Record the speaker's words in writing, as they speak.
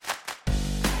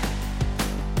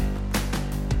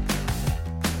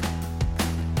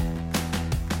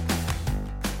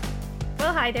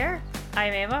Hi there,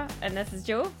 I'm Emma, and this is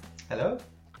Joe. Hello.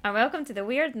 And welcome to the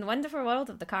weird and wonderful world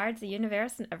of the cards, the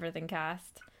universe, and everything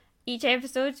cast. Each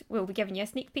episode, we'll be giving you a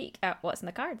sneak peek at what's in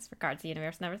the cards for Cards, the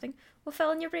Universe, and Everything. We'll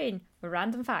fill in your brain with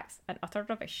random facts and utter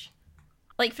rubbish.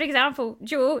 Like, for example,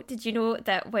 Joe, did you know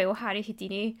that while Harry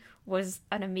Houdini was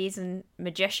an amazing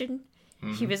magician,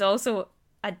 he was also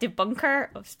a debunker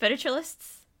of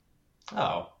spiritualists?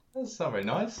 Oh, that's not very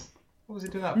nice. What was he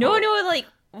doing that for? No, like,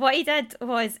 what he did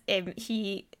was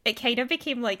it kind of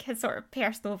became like his sort of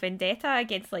personal vendetta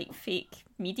against like fake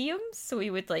mediums. So he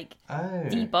would like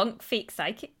debunk fake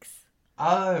psychics.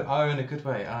 Oh, in a good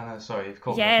way. Oh no, sorry, you've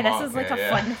caught me. Yeah, this was like a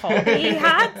fun hobby he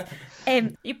had.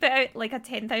 He put out like a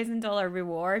 $10,000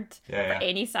 reward for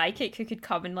any psychic who could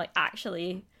come and like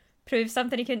actually prove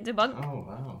something he couldn't debunk. Oh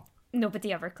wow.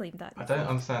 Nobody ever claimed that. I don't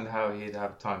understand how he'd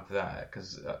have time for that,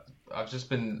 because I've just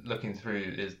been looking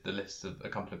through the list of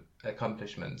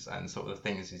accomplishments and sort of the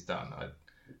things he's done. I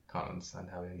can't understand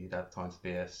how he'd have time to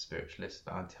be a spiritualist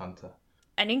bounty hunter.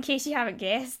 And in case you haven't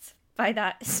guessed by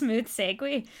that smooth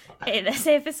segue, this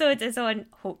episode is on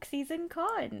Hoaxes and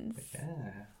Cons.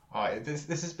 Yeah. All right, this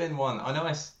has been one. I know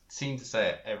I seem to say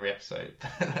it every episode.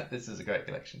 This is a great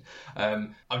collection.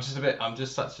 I'm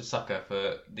just such a sucker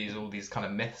for all these kind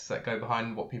of myths that go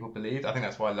behind what people believe. I think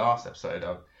that's why last episode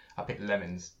I picked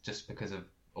lemons, just because of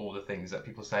all the things that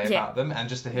people say about them, and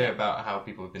just to hear about how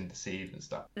people have been deceived and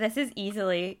stuff. This is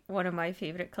easily one of my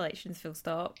favourite collections, full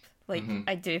stop. Like,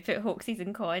 I do put Hoaxes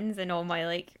and Cons in all my,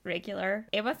 like, regular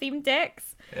Emma-themed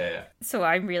decks. Yeah. So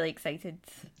I'm really excited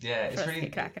it's really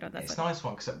cracking on this It's a nice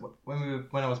one, because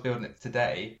when I was building it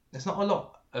today, there's not a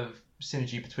lot of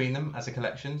synergy between them as a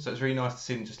collection, so it's really nice to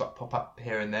see them just, like, pop up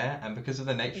here and there, and because of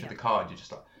the nature of the card, you're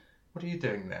just like, what are you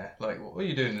doing there? Like, what are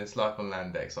you doing in this Life on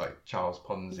Land deck? It's like Charles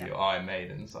Ponzi or Iron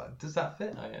Maiden. It's like, does that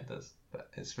fit? Oh yeah, it does. But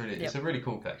it's a really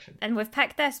cool collection. And we've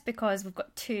picked this because we've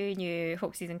got 2 new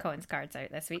Hoaxes and Cons cards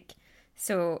out this week.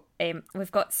 So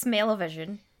we've got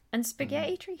Smell-O-Vision and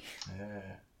Spaghetti Tree. Yeah.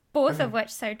 Both of which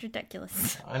sound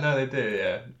ridiculous. I know they do,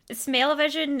 yeah.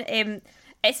 Smell-O-Vision,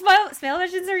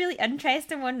 Smell-O-Vision's a really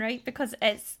interesting one, right? Because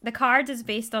the card is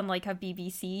based on like a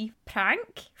BBC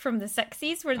prank from the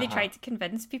 60s where they tried to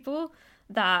convince people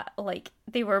that like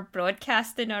they were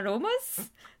broadcasting aromas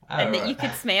and that you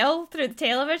could smell through the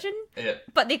television. Yeah.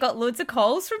 But they got loads of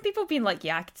calls from people being like,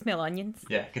 yeah, I could smell onions.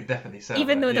 Yeah, I could definitely smell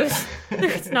even though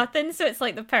there's nothing, so it's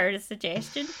like the power of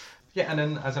suggestion. Yeah, and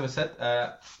then as Emma said,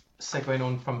 segueing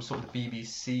on from sort of the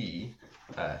BBC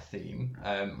theme,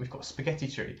 we've got Spaghetti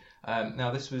Tree.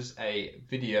 Now this was a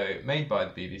video made by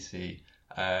the BBC.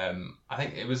 I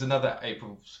think it was another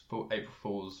April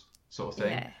Fool's sort of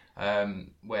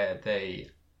thing, where they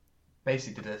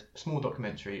basically did a small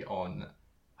documentary on,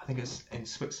 I think it's in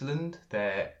Switzerland,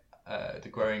 the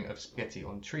growing of spaghetti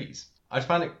on trees. I just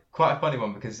found it quite a funny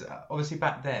one because obviously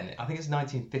back then, I think it's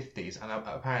 1950s, and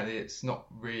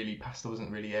apparently pasta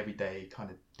wasn't really everyday kind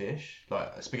of dish.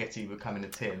 Like spaghetti would come in a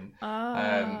tin.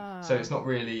 So it's not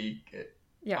really...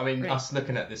 us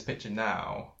looking at this picture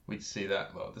now, we'd see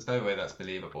that, well, there's no way that's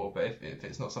believable, but if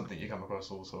it's not something you come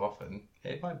across all so often,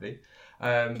 it might be.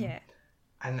 And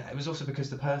it was also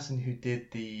because the person who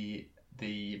did the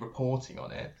reporting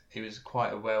on it, he was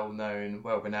quite a well-known,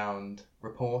 well-renowned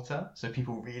reporter, so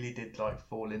people really did like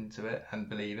fall into it and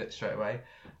believe it straight away.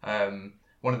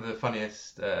 One of the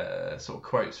funniest sort of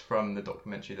quotes from the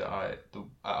documentary that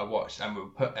I watched, and we'll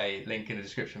put a link in the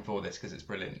description for this because it's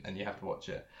brilliant and you have to watch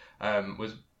it,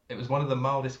 it was one of the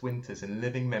mildest winters in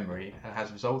living memory and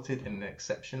has resulted in an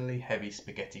exceptionally heavy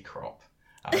spaghetti crop.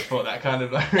 I thought that kind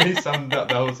of like really summed up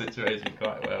the whole situation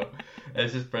quite well.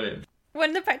 It's just brilliant.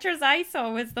 One of the pictures I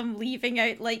saw was them leaving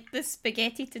out like the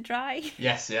spaghetti to dry.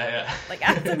 Yes, yeah. Like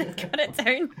after they got it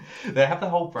down. They have the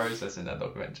whole process in that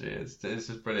documentary. It's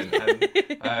just brilliant.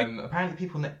 And apparently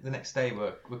people the next day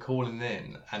were calling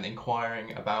in and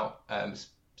inquiring about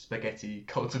spaghetti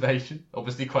cultivation.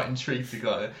 Obviously quite intrigued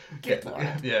to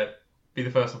be the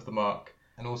first off the mark.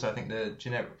 And also I think the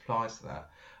generic replies to that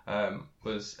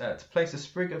was to place a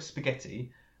sprig of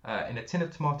spaghetti in a tin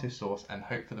of tomato sauce and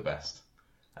hope for the best.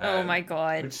 Oh my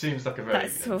god. Which seems like a very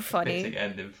fitting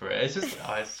ending for it. It's just,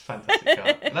 it's a fantastic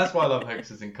card. And that's why I love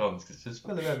Hoaxes and Cons, because it's just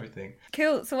full of everything.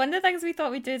 Cool. So one of the things we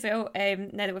thought we'd do as well,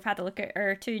 now that we've had a look at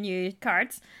our 2 new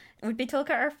cards, would be to look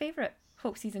at our favourite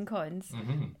Hoaxes and Cons.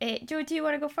 Joe, do you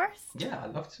want to go first? Yeah,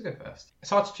 I'd love to go first. It's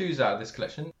hard to choose out of this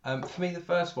collection. For me, the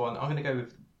first one, I'm going to go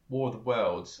with War of the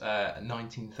Worlds,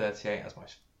 1938 as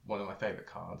one of my favourite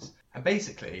cards. And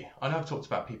basically, I know I've talked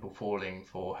about people falling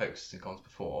for Hoaxes and Cons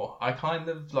before. I kind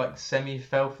of like semi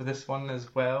fell for this one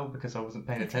as well because I wasn't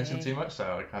paying attention too much, so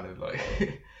I kind of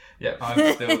like Yeah,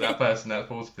 I'm still that person that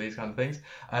falls for these kind of things.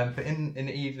 But in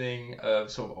the evening of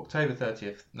sort of October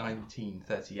 30th,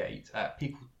 1938,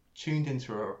 people tuned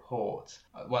into a report,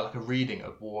 like a reading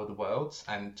of War of the Worlds,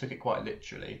 and took it quite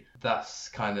literally, thus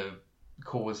kind of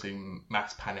causing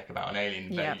mass panic about an alien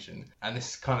invasion. Yep. And this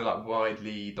is kind of like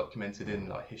widely documented in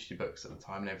like history books at the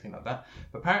time and everything like that.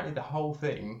 But apparently the whole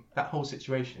thing, that whole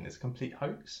situation, is a complete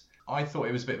hoax. I thought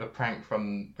it was a bit of a prank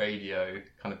from radio,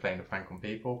 kind of playing a prank on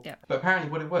people. Yep. But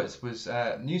apparently what it was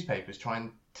newspapers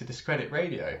trying to discredit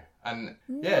radio. And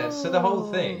so the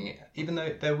whole thing, even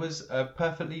though there was a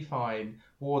perfectly fine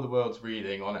War of the Worlds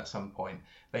reading on at some point,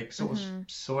 they sort of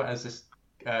saw it as this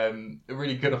a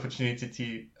really good opportunity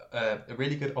to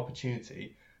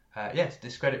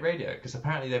discredit radio, because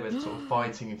apparently they were sort of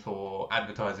fighting for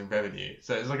advertising revenue.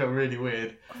 So it's like a really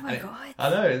weird. Oh my god! I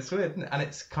know, it's weird, and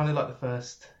it's kind of like the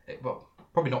first. Well,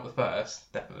 probably not the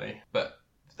first, definitely, but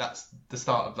that's the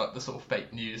start of like the sort of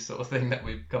fake news sort of thing that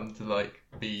we've come to like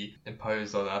be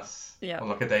imposed on us on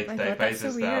like a day-to-day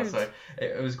basis now. So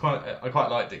it was I quite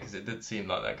liked it, because it did seem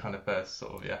like that kind of first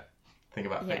sort of thing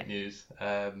about fake news.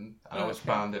 And I always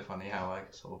found it funny how I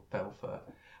sort of fell for,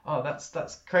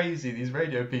 that's crazy, these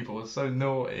radio people are so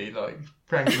naughty, like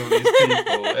pranking all these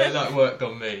people. It like worked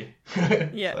on me.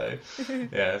 So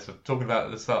talking about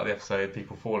at the start of the episode,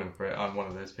 people falling for it, I'm one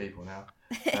of those people now.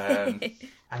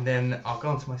 And then I'll go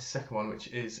on to my second one, which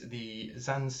is the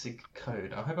Zanzig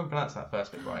Code. I hope I'm pronouncing that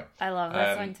first bit right. I love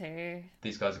this one too.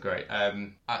 These guys are great.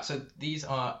 So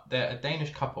they're a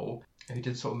Danish couple who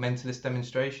did sort of mentalist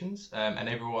demonstrations, and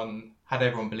everyone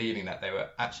believing that they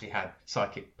actually had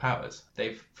psychic powers.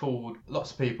 They've fooled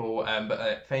lots of people,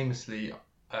 but famously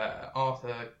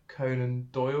Arthur Conan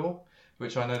Doyle,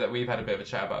 which I know that we've had a bit of a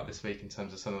chat about this week in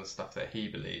terms of some of the stuff that he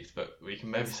believed, but we can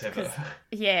maybe say about that.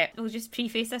 Yeah, we'll just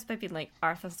preface this by being like,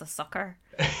 Arthur's a sucker,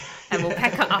 and we'll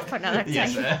pick it up another time.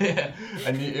 Yes,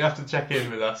 and you have to check in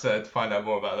with us to find out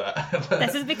more about that.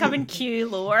 This is becoming Q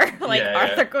lore.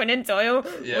 Arthur Conan Doyle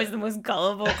was the most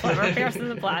gullible, clever person on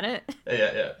the planet.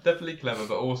 Yeah, definitely clever,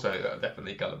 but also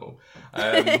definitely gullible.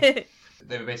 They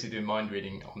were basically doing mind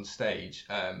reading on stage,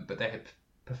 but they had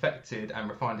perfected and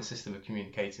refined a system of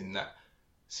communicating that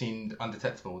seemed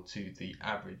undetectable to the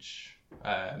average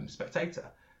spectator.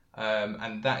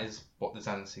 And that is what the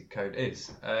Zanzig Code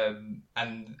is.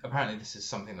 And apparently this is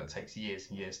something that takes years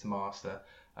and years to master.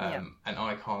 And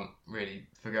I can't really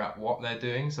figure out what they're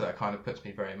doing, so that kind of puts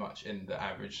me very much in the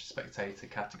average spectator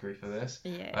category for this.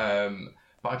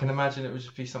 But I can imagine it would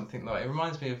just be something like, it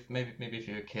reminds me of maybe if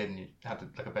you're a kid and you had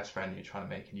like a best friend and you're trying to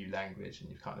make a new language and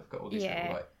you've kind of got all these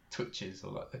little like twitches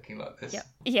or like looking like this.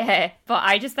 Yeah, but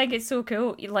I just think it's so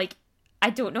cool. Like,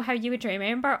 I don't know how you would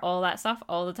remember all that stuff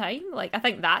all the time. Like, I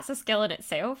think that's a skill in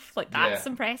itself. Like, that's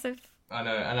impressive. I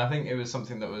know, and I think it was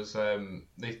something that was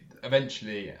they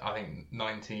eventually, I think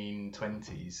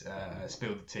 1920s,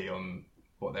 spilled the tea on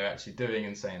what they're actually doing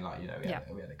and saying like,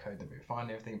 we had a code that we refined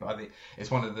and everything. But I think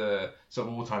it's one of the sort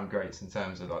of all-time greats in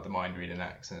terms of like the mind reading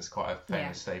acts, and it's quite a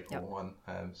famous staple one.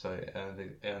 So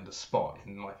they earned a spot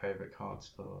in my favourite cards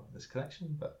for this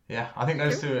collection. But yeah, I think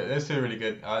those two are really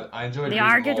good. I enjoyed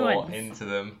reading more into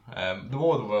them. The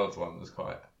War of the Worlds one was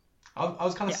quite. I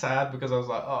was kind of sad because I was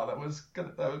like,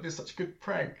 that would be such a good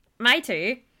prank. My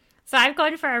two. So I've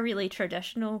gone for a really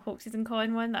traditional Hoaxes and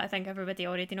Cons one that I think everybody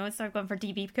already knows. So I've gone for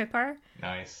D.B. Cooper.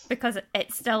 Nice. Because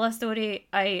it's still a story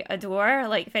I adore.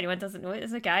 Like, if anyone doesn't know it,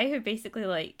 there's a guy who basically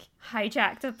like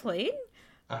hijacked a plane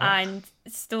and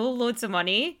stole loads of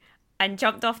money and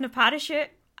jumped off in a parachute,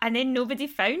 and then nobody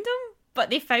found him, but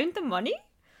they found the money.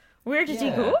 Where did he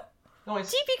go?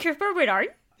 Nice. D.B. Cooper, where are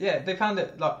you? Yeah, they found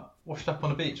it like washed up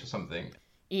on a beach or something.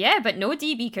 Yeah, but no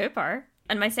D.B. Cooper.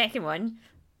 And my second one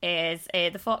is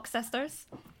the Fox sisters.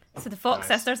 So the Fox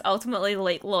sisters ultimately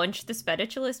like launched the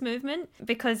spiritualist movement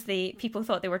because people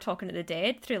thought they were talking to the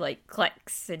dead through like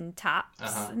clicks and taps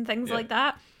and things like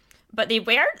that. But they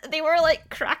weren't. They were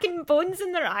like cracking bones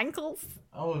in their ankles.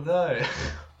 Oh no!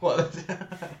 What?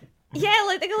 Yeah,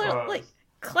 like they go like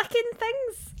clicking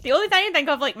things. The only thing I think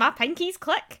of, like, my pinkies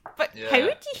click. But how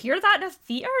would you hear that in a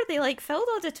theatre? They like filled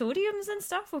auditoriums and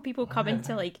stuff where people come in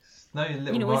to like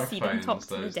see them talk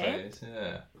to the dead.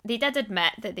 They did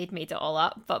admit that they'd made it all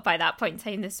up, but by that point in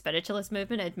time the spiritualist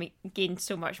movement had gained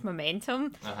so much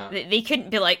momentum that they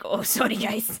couldn't be like, oh sorry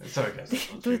guys,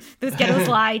 those girls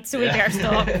lied, so we better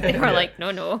stop. They were like,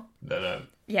 no.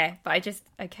 Yeah, but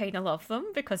I kind of love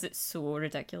them because it's so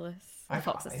ridiculous. The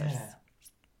Fox sisters.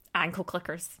 Ankle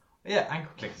clickers. Yeah,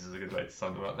 ankle clickers is a good way to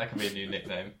sum them up. That could be a new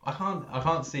nickname. I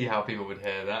can't see how people would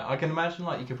hear that. I can imagine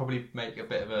like you could probably make a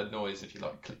bit of a noise if you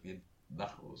like click your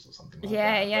knuckles or something like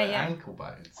Yeah, that. yeah, But yeah. ankle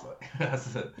bones, like,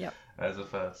 as a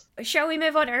first. Shall we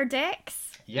move on to our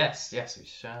decks? Yes, we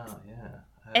shall, yeah.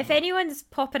 If anyone's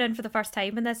popping in for the first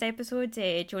time in this episode,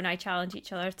 Joe and I challenge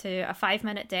each other to a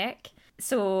 5-minute deck.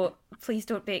 So please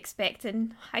don't be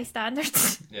expecting high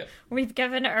standards. Yeah. We've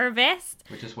given it our best.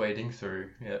 We're just wading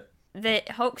through, yeah. The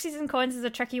Hoaxes and Cons is a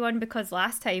tricky one because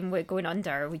last time with Going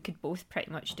Under, we could both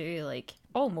pretty much do like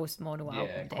almost mono album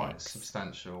decks. Quite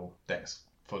substantial decks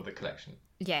for the collection.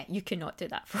 Yeah, you cannot do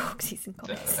that for Hoaxes and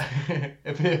Cons.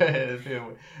 It'd be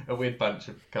a weird bunch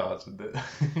of cards, wouldn't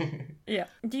it? Yeah.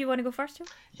 Do you want to go first, Joe?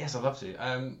 Yes, I'd love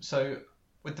to. So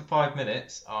with the 5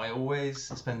 minutes, I always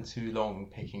spend too long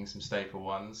picking some staple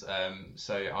ones.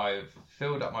 So I've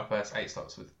filled up my first 8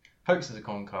 slots with Hoaxes and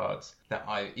Cons cards that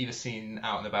I've either seen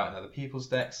out and about in other people's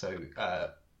decks. So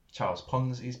Charles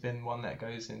Ponzi's been one that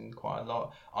goes in quite a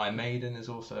lot. Iron Maiden is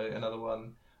also another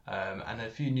one. And a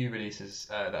few new releases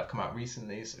that have come out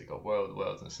recently. So we've got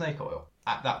Worlds, and Snake Oil.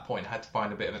 At that point, I had to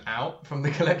find a bit of an out from the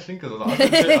collection because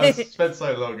I spent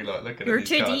so long looking at these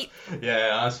too cards. deep.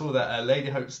 Yeah, I saw that Lady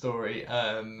Hope story.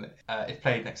 If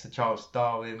played next to Charles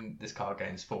Darwin, this card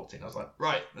gains 14. I was like,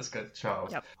 right, let's go to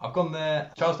Charles. Yep. I've gone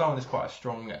there. Charles Darwin is quite a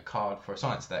strong card for a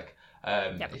science deck.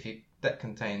 Yep. If your deck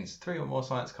contains 3 or more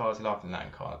science cards, you'll have the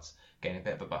land cards, gain a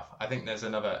bit of a buff. I think there's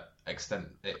another extent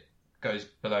it goes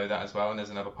below that as well, and there's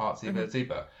another part to the ability,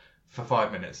 but for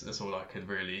 5 minutes, that's all I could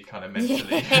really kind of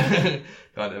mentally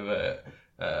kind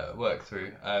of work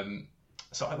through.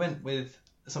 So I went with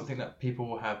something that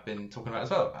people have been talking about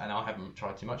as well, and I haven't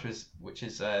tried too much, which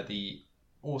is the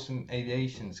Awesome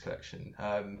Aviations collection.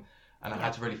 And I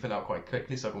had to really fill out quite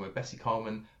quickly, so I went with Bessie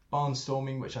Coleman,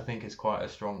 Barnstorming, which I think is quite a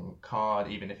strong card,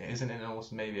 even if it isn't in an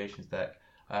Awesome Aviations deck,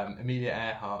 Amelia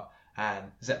Earhart,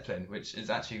 and Zeppelin, which is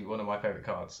actually one of my favourite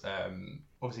cards.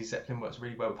 Obviously, Zeppelin works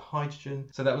really well with hydrogen,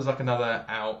 so that was like another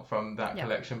out from that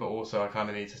collection, but also I kind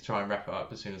of need to try and wrap it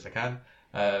up as soon as I can.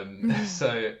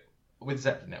 So with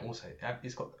Zeppelin,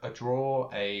 it's got a draw,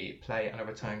 a play, and a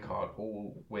return card,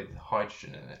 all with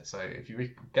hydrogen in it. So if you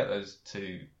get those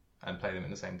two and play them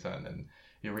in the same turn, then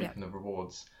you're reaping the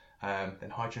rewards. Then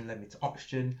hydrogen led me to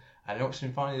oxygen, and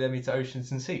oxygen finally led me to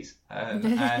oceans and seas.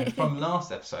 And from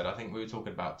last episode, I think we were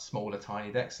talking about smaller,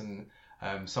 tiny decks, and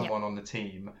someone on the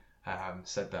team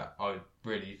said that I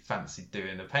really fancied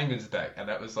doing a penguins deck, and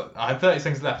that was like, I had 30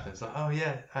 seconds left, and it's like, oh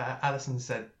yeah, Alison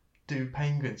said do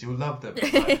penguins, you'll love them.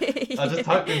 I just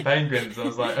typed in penguins, and I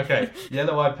was like, okay,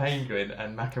 yellow-eyed penguin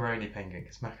and macaroni penguin,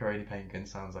 because macaroni penguin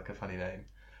sounds like a funny name.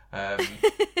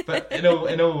 But in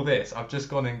all this, I've just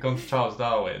gone to Charles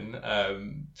Darwin,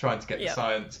 trying to get the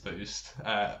science boost,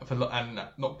 and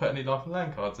not put any life and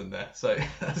land cards in there. So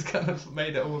that's kind of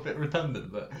made it all a bit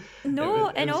redundant. But in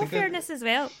all fairness as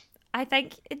well, I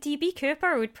think DB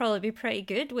Cooper would probably be pretty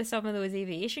good with some of those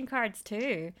aviation cards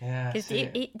too. Yeah, because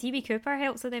DB Cooper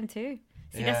helps with them too.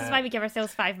 See, this is Yeah. why we give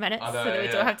ourselves 5 minutes, I know, so that we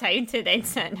don't have time to then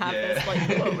sit and have this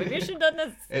like, oh, maybe I should have done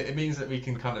this. It means that we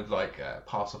can kind of like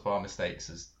pass off our mistakes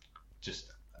as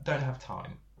just don't have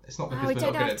time. It's not because we we're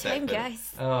don't not good have at time, deck,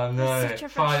 guys. Oh no, Such a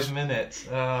 5 minutes.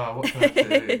 Oh, what can I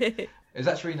do? It was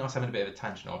actually really nice having a bit of a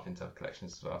tangent off into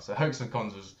collections as well. So Hoaxes and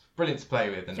Cons was brilliant to play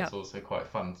with, and it's also quite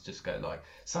fun to just go like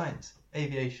science,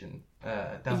 aviation,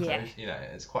 down to ocean. You know,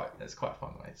 it's quite a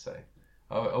fun way. So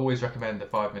I always recommend a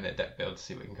 5-minute deck build to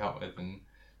see what you can come up with and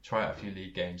try out a few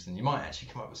league games, and you might actually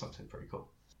come up with something pretty cool.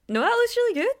 No, that looks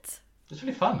really good. It's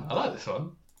really fun. I like this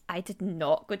one. I did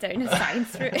not go down a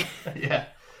science route. Yeah.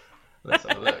 Let's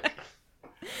have a look.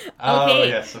 Okay, Oh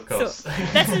yes, of course. So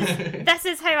this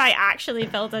is how I actually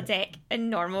build a deck in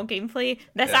normal gameplay.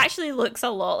 This actually looks a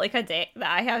lot like a deck that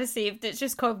I have saved. It's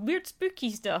just called Weird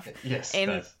Spooky Stuff. Yes, it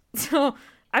does. So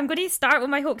I'm going to start with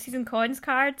my Hoaxes and Cons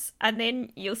cards, and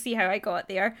then you'll see how I got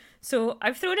there. So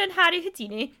I've thrown in Harry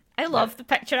Houdini. I love the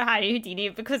picture of Harry Houdini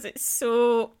because it's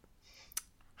so...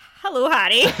 Hello,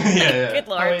 Harry. Yeah. Good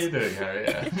lord. How are you doing,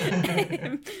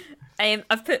 Harry? Yeah.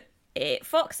 I've put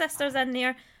Fox Sisters in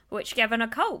there, which give an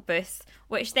occult boost,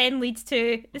 which then leads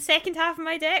to the second half of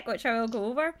my deck, which I will go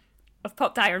over. I've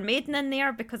popped Iron Maiden in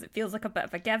there because it feels like a bit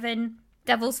of a given.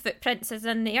 Devil's Footprints is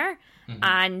in there,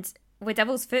 and with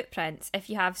Devil's Footprints,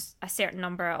 if you have a certain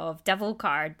number of devil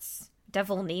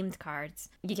named cards,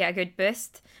 you get a good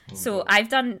boost. So I've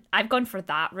gone for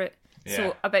that route. Yeah,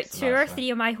 so about it's two or nice, three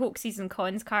of my Hoaxes and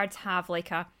Cons cards have like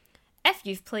if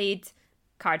you've played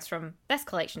cards from this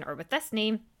collection or with this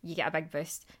name, you get a big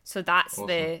boost. So that's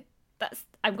awesome.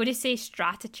 I'm going to say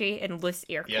strategy in loose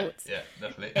air quotes. Yeah,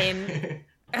 definitely.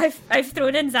 I've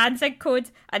thrown in Zanzig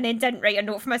code and then didn't write a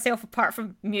note for myself apart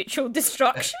from mutual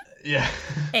destruction. Yeah.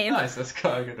 Nice, that's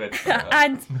quite a good way to put that.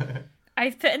 And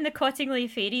I've put in the Cottingley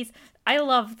Fairies. I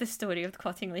love the story of the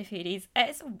Cottingley fairies.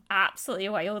 It's absolutely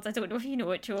wild. I don't know if you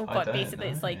know it, Joe, but basically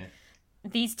it's like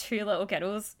these two little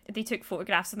girls, they took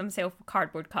photographs of themselves with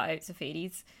cardboard cutouts of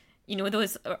fairies. You know,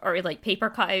 those, or like paper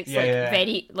cutouts,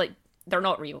 very, like, they're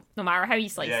not real. No matter how you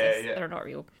slice this, they're not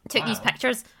real. Took these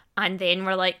pictures, and then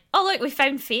we're like, oh, look, we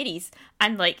found fairies.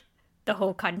 And, like, the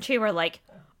whole country were like,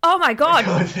 oh my god,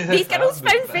 these girls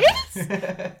found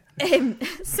fairies!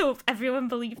 So everyone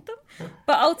believed them.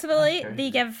 But ultimately,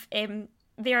 they give...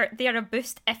 They're a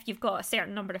boost if you've got a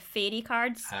certain number of fairy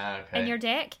cards in your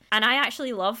deck. And I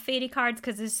actually love fairy cards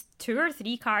because there's 2 or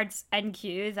 3 cards in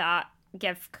queue that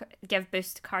give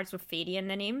boost cards with fairy in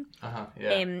the name.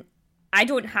 I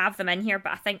don't have them in here,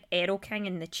 but I think Arrow King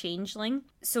and the Changeling.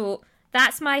 So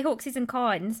that's my Hoaxes and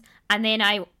Cons. And then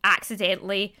I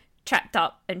accidentally tripped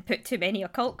up and put too many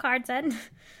occult cards in.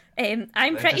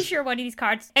 I'm pretty sure one of these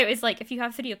cards, it was like, if you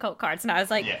have 3 occult cards, and I was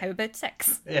like, how about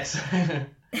 6? Yes.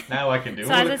 Now I can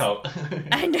do all occult.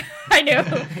 I know.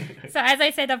 So as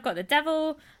I said, I've got the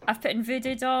Devil, I've put in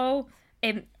Voodoo Doll,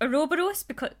 Ouroboros,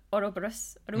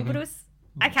 Ouroboros.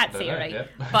 I can't say it right,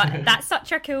 but that's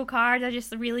such a cool card. I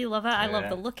just really love it. I love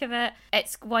the look of it.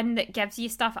 It's one that gives you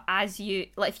stuff as you,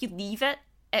 like, if you leave it,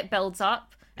 it builds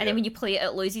up. And then when you play it,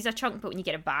 it loses a chunk, but when you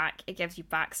get it back, it gives you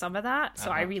back some of that. So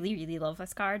I really, really love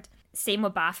this card. Same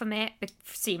with Baphomet,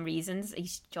 same reasons.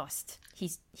 He's just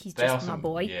my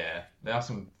boy. Yeah,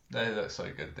 they look so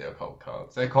good, the occult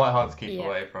cards. They're quite hard to keep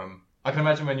away from. I can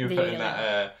imagine when you were putting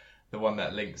that, the one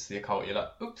that links the occult, you're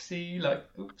like, oopsie,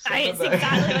 oops. It's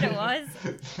exactly what it was.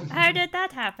 How did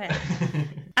that happen?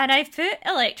 And I've put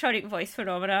electronic voice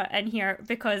phenomena in here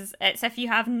because it's if you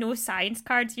have no science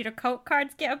cards, your occult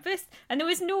cards get a boost. And there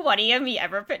was no worry of me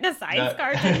ever putting a science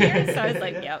card in here. So I was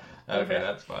like, yep. Okay,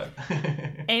 that's fine.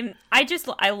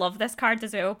 I love this card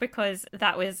as well because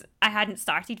I hadn't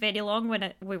started very long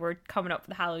when we were coming up with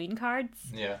the Halloween cards.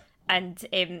 Yeah. And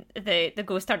the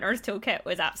Ghost Hunters toolkit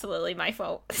was absolutely my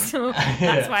fault. So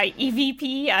that's why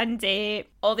EVP and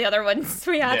all the other ones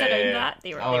we had around that,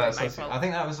 they were my fault. I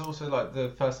think that was also like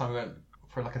the first time we went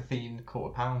for like a themed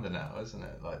quarter pounder now, isn't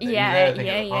it? Like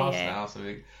now, so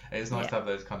it's nice to have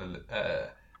those kind of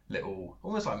little,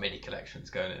 almost like mini collections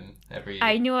going in every.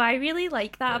 I know, I really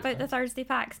like that about the Thursday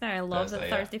packs now. I love that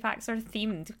Thursday packs are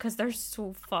themed because they're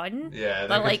so fun. Yeah,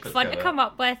 they're like fun to come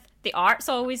up with. The art's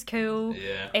always cool.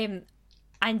 Yeah.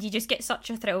 And you just get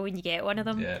such a thrill when you get one of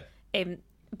them. Yeah.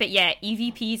 But yeah,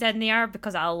 EVP's in there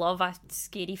because I love a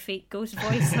scary fake ghost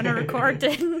voice when I'm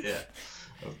recording. Yeah,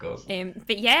 of course.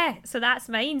 But yeah, so that's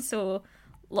mine. So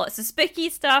lots of spooky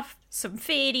stuff, some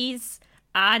fairies,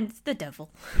 and the devil.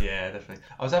 Yeah, definitely.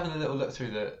 I was having a little look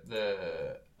through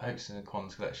the Hoaxes and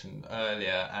Cons collection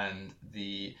earlier, and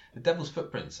the Devil's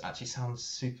Footprints actually sounds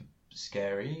super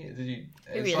scary. It's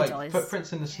really like does.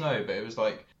 footprints in the snow, but it was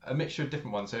like a mixture of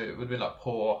different ones. So it would have been like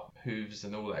paw, hooves,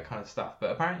 and all that kind of stuff.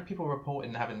 But apparently, people were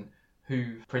reporting having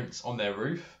hoof prints on their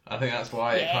roof. I think that's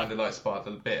why it kind of like sparked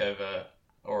a bit of a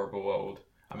horrible world.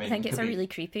 I mean, I think it's a really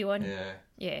creepy one.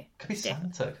 Yeah. Could be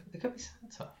Santa. It could be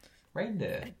Santa.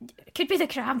 Reindeer. It could be the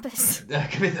Krampus.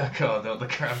 Could be the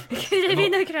Krampus. Could it be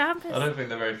the Krampus? I don't think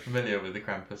they're very familiar with the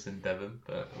Krampus in Devon,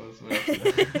 but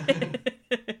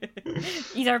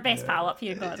he's our best pal up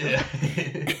here, God. Yeah.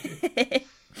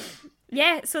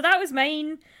 Yeah, so that was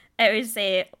mine. It was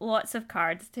lots of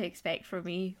cards to expect from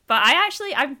me. But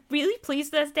I'm really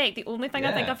pleased with this deck. The only thing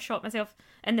I think I've shot myself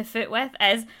in the foot with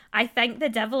is I think the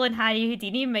Devil and Harry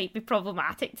Houdini might be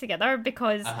problematic together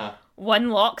because one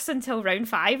locks until round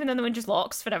 5 and then the one just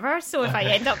locks forever. So if I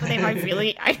end up with them,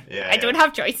 I don't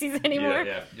have choices anymore.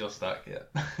 Yeah, you're stuck,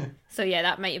 So yeah,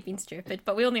 that might have been stupid,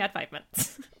 but we only had 5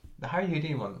 minutes. The Harry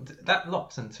Houdini one, that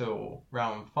locks until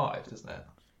round 5, doesn't it?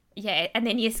 Yeah, and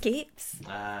then he escapes.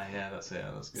 Yeah, that's good.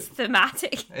 It's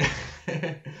thematic.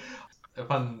 A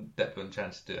fun depth one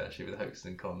chance to do actually with Hoaxes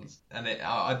and Cons, and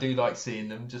I do like seeing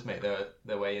them just make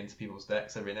their way into people's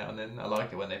decks every now and then. I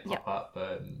like it when they pop up.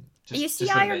 You see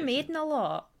Iron Maiden a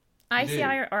lot. I see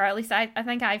Iron, or at least I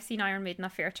think I've seen Iron Maiden a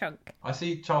fair chunk. I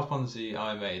see Charles Ponzi,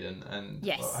 Iron Maiden, and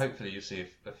yes. Hopefully you'll see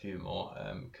a few more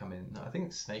come in. I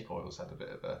think Snake Oil's had a bit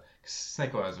of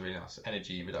Snake Oil has a really nice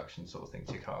energy reduction sort of thing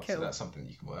to your cards, so that's something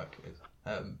you can work with.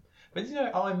 But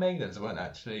Iron Maidens weren't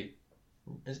actually,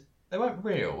 they weren't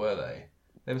real, were they?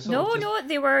 They were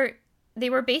No, they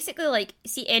were basically like,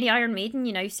 see any Iron Maiden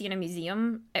you now see in a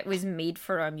museum, it was made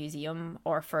for a museum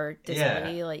or for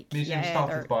display. Museums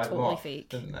started to buy them totally off, fake.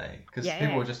 didn't they? Because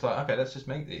people were just like, okay, let's just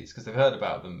make these, because they've heard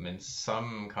about them in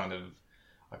some kind of,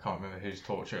 I can't remember whose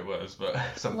torture it was, but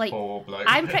some poor bloke.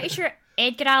 I'm pretty sure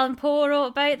Edgar Allan Poe wrote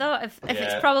about that. If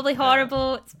it's probably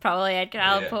horrible, it's probably Edgar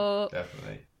Allan Poe.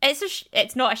 Definitely.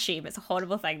 It's not a shame. It's a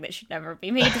horrible thing that should never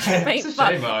be made. Right? It's a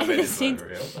shame I made it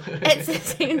real. At the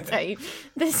same time,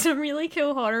 there's some really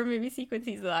cool horror movie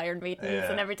sequences of the Iron Maidens,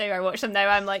 and every time I watch them now,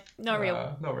 I'm like, not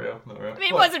real. Not real. I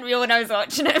mean, it wasn't real when I was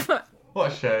watching it. But...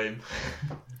 What a shame.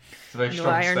 It's a very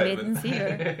strong Iron statement.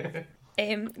 Maidens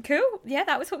either. Cool. Yeah,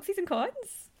 that was Hoaxes and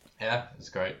Cons. Yeah, it's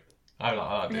great. I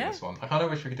like doing this one. I kind of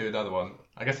wish we could do another one.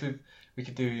 I guess we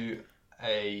could do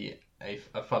a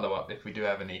follow up if we do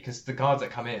have any, because the cards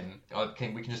that come in,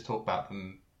 we can just talk about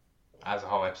them as a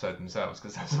whole episode themselves,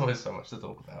 because there's always so much to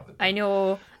talk about. I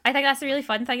know. I think that's the really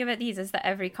fun thing about these is that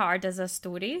every card is a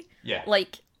story. Yeah.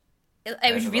 Like,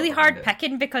 it was really hard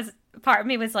picking because part of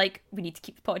me was like, we need to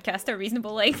keep the podcast at a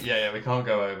reasonable length. Yeah, we can't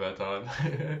go over time.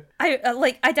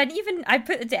 I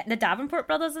put the Davenport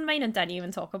brothers in mine and didn't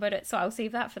even talk about it, so I'll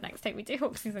save that for next time we do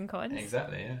Hoaxes and Cons.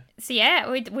 Exactly, yeah. So yeah,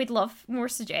 we'd love more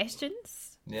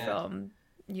suggestions from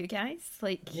you guys.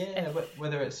 Like,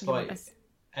 whether it's like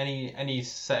any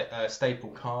staple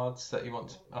cards that you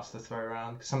want us to throw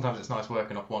around, because sometimes it's nice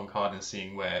working off one card and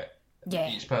seeing where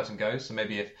each person goes. So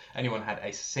maybe if anyone had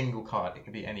a single card, it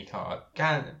could be any card.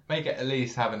 Can make it at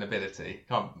least have an ability.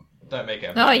 Don't make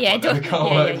it. Or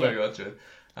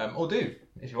do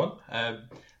if you want.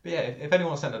 But yeah, if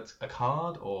anyone sent a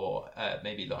card or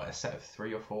maybe like a set of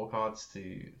 3 or 4 cards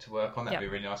to work on, that'd be a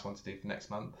really nice one to do for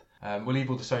next month. We'll leave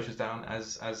all the socials down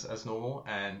as normal,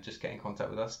 and just get in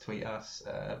contact with us, tweet us,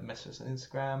 message us on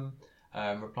Instagram,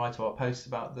 reply to our posts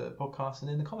about the podcast and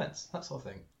in the comments, that sort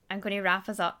of thing. I'm going to wrap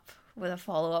us up with a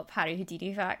follow-up Harry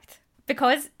Houdini fact.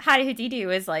 Because Harry Houdini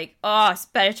was like,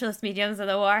 spiritualist mediums are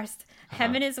the worst.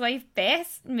 Him and his wife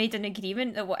Bess made an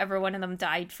agreement that whatever one of them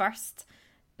died first,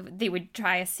 they would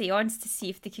try a seance to see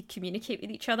if they could communicate with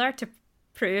each other to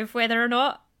prove whether or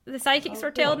not the psychics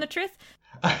were telling the truth.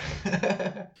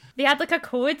 They had like a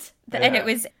code and it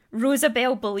was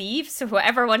Rosabelle believes, so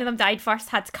whatever one of them died first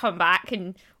had to come back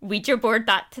and Ouija board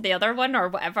that to the other one or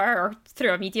whatever, or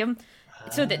through a medium,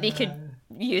 so that they could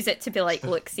use it to be like,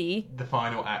 look, see. The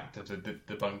final act of the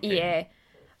debunking. Yeah.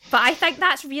 But I think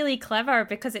that's really clever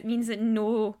because it means that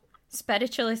no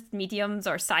spiritualist mediums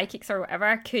or psychics or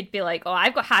whatever could be like,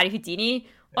 I've got Harry Houdini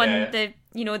on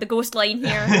the ghost line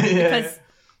here because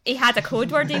he had a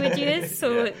code word he would use,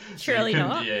 so surely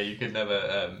not. Yeah, you could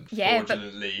never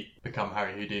fraudulently become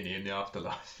Harry Houdini in the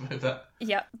afterlife with that.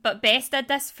 Yeah, but Bess did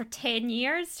this for 10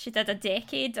 years. She did a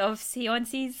decade of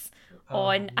seances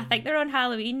I think they're on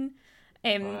Halloween.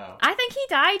 Wow. I think he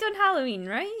died on Halloween,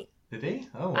 right? Did he?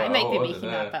 Oh, wow. I might be making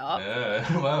that bit up.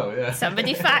 Yeah. Wow, yeah.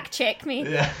 Somebody fact check me.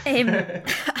 Yeah.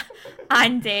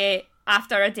 And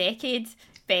after a decade,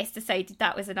 Bess decided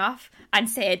that was enough and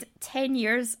said 10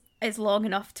 years is long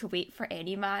enough to wait for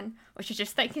any man, which I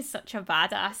just think is such a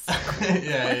badass.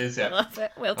 Yeah, it is, yeah. I love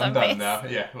it. Well done, I'm done Bess. now.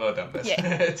 Yeah, well done, Bess.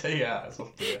 Yeah. Take your hats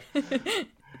off to you.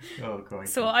 Oh, God.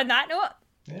 So on that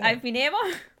note, I've been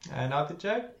Emma. And I've been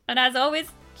Joe. And as always,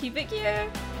 keep it cute.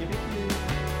 Keep it cute.